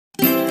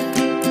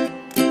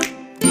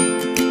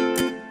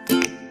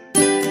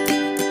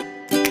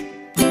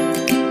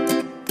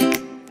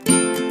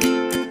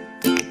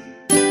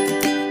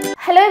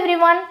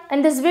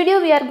In this video,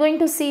 we are going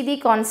to see the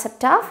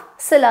concept of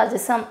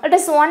syllogism. It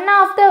is one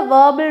of the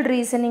verbal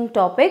reasoning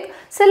topic.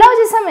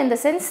 Syllogism in the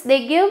sense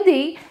they give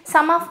the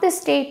sum of the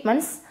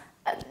statements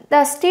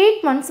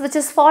which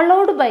is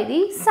followed by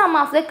the sum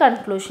of the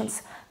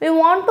conclusions. We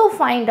want to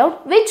find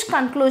out which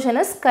conclusion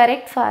is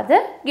correct for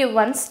the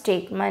given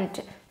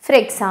statement. For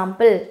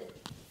example,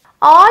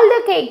 all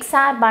the cakes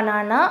are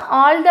banana,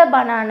 all the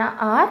banana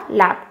are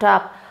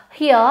laptop.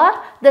 Here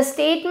the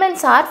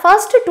statements are,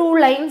 first two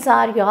lines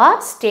are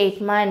your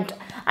statement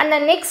and the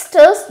next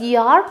is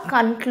your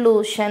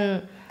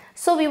conclusion.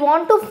 So we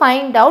want to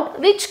find out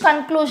which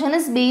conclusion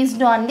is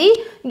based on the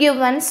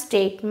given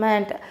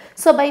statement.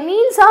 So by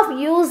means of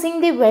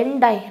using the Venn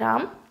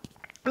diagram,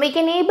 we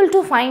can able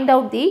to find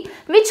out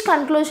which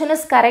conclusion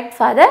is correct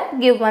for the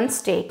given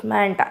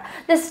statement.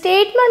 The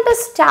statement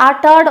is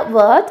started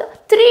with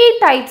three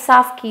types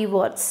of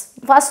keywords.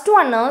 First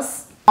one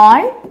is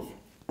all,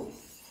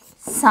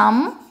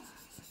 some,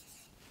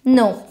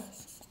 no.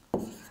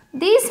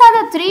 These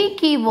are the three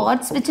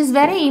keywords which is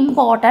very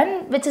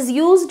important, which is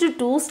used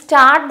to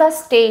start the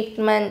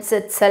statements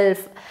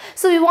itself.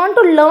 So we want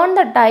to learn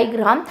the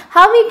diagram,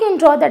 how we can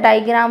draw the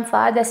diagram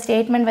for the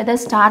statement whether it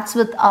starts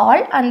with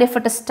all and if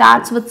it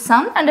starts with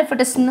some, and if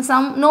it is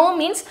some no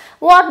means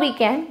what we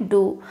can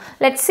do.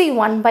 Let's see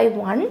one by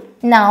one.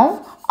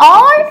 Now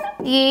all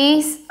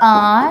A's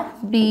are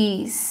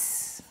B's.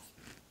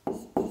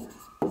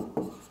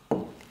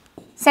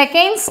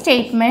 Second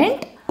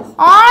statement,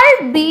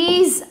 all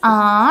B's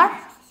are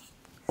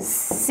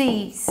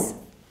C's.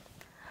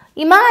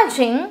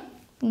 Imagine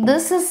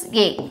this is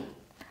A.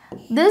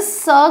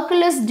 This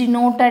circle is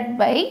denoted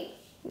by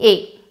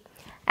A.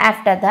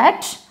 After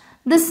that,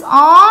 this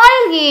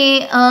all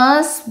A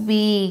is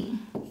B.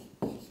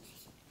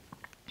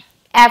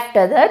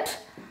 After that,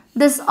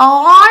 this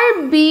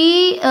all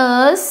B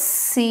is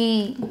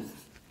C.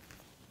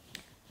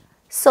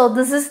 So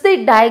this is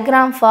the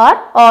diagram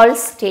for all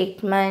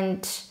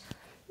statement.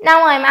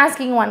 Now I am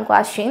asking one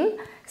question.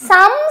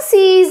 Some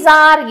C's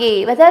are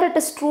A, whether it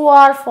is true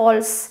or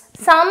false.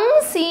 Some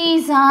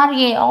C's are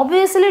A,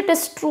 obviously it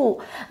is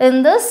true.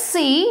 In this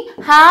C,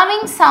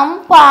 having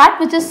some part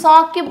which is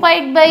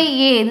occupied by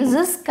A, this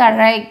is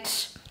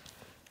correct.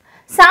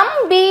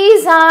 Some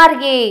B's are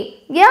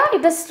A, yeah,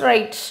 it is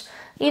right.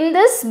 In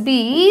this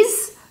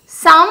B's,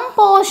 some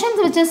portions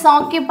which is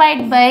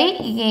occupied by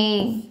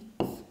A.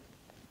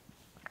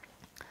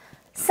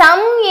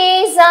 Some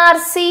A's are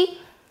C,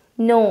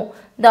 no,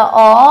 the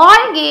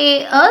all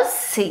A is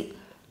C.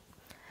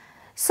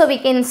 So we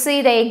can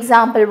see the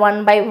example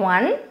one by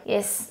one.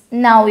 Yes.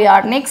 Now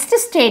your next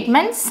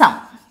statement,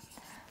 sum.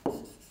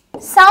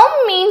 Sum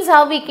means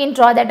how we can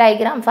draw the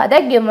diagram for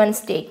the given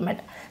statement.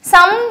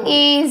 Some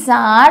A's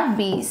are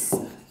B's.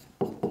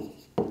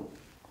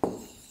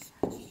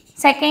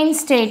 Second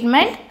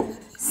statement,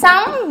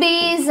 some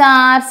B's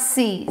are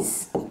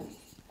C's.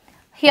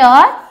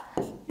 Here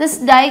this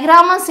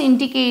diagram is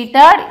indicated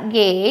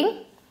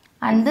A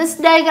and this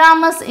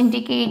diagram is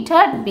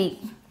indicated B.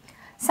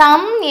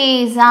 Some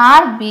A's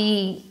are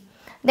B.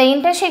 The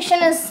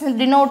intersection is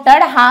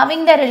denoted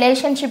having the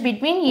relationship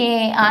between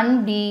A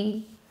and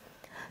B.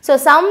 So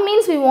sum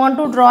means we want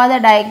to draw the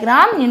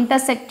diagram,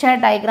 intersector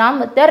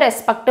diagram with the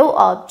respective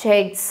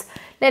objects.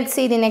 Let's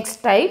see the next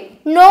type.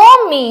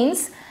 No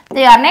means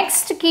their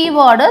next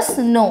keyword is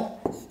no.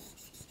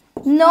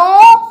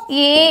 No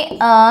A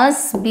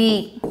is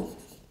B.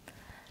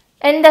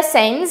 In the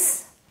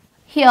sense,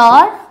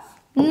 here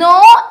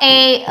no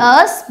A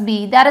is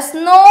B. There is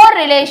no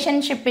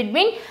relationship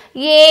between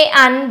A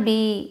and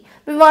B.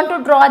 We want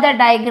to draw the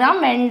diagram,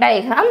 Venn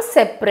diagram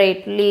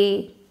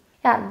separately.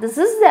 Yeah, this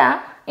is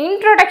the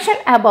introduction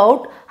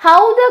about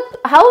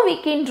how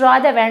we can draw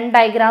the Venn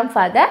diagram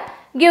for the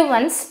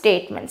given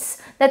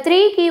statements. The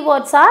three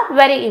keywords are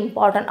very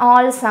important,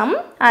 all, some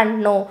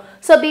and no.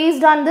 So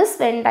based on this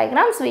Venn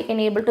diagrams, we can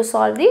able to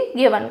solve the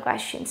given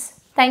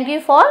questions. Thank you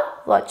for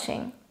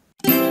watching.